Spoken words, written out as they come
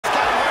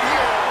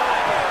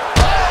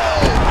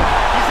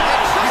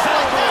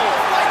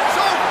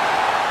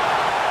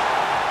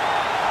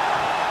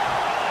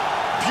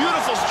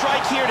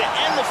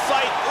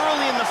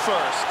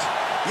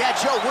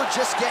Yeah, Joe, we're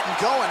just getting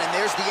going, and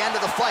there's the end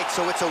of the fight.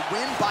 So it's a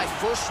win by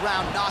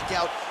first-round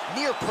knockout,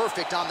 near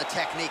perfect on the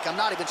technique. I'm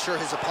not even sure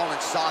his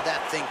opponent saw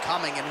that thing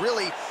coming, and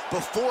really,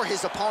 before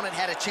his opponent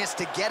had a chance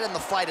to get in the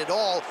fight at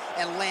all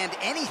and land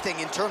anything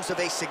in terms of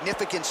a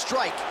significant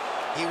strike,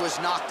 he was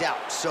knocked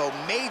out. So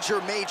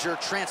major, major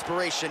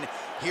transpiration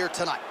here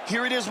tonight.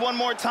 Here it is one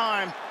more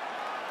time.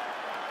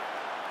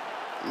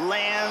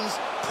 Lands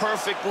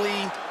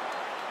perfectly,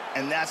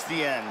 and that's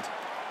the end.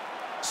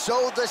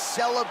 So the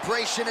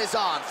celebration is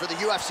on for the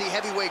UFC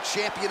heavyweight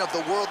champion of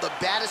the world, the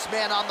baddest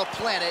man on the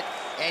planet,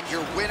 and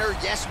your winner,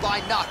 yes, by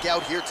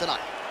knockout here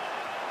tonight.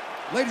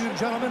 Ladies and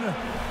gentlemen,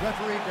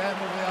 referee Dan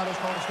Miragliotta's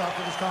calling a stop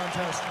to this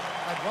contest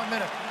at 1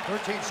 minute,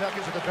 13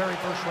 seconds of the very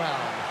first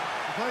round.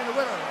 Declaring the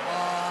winner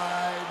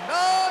by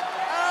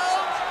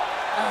knockout,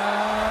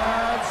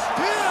 and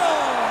still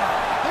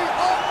the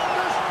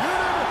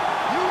undisputed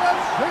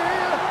UFC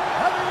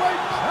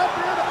heavyweight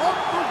champion of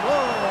the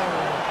world,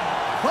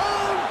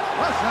 Von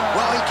Flesher.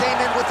 Well, he came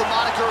in with the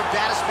moniker of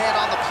baddest man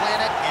on the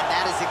planet, and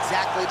that is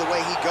exactly the way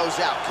he goes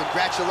out.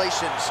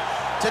 Congratulations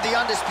to the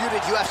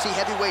undisputed UFC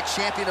heavyweight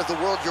champion of the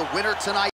world, your winner tonight.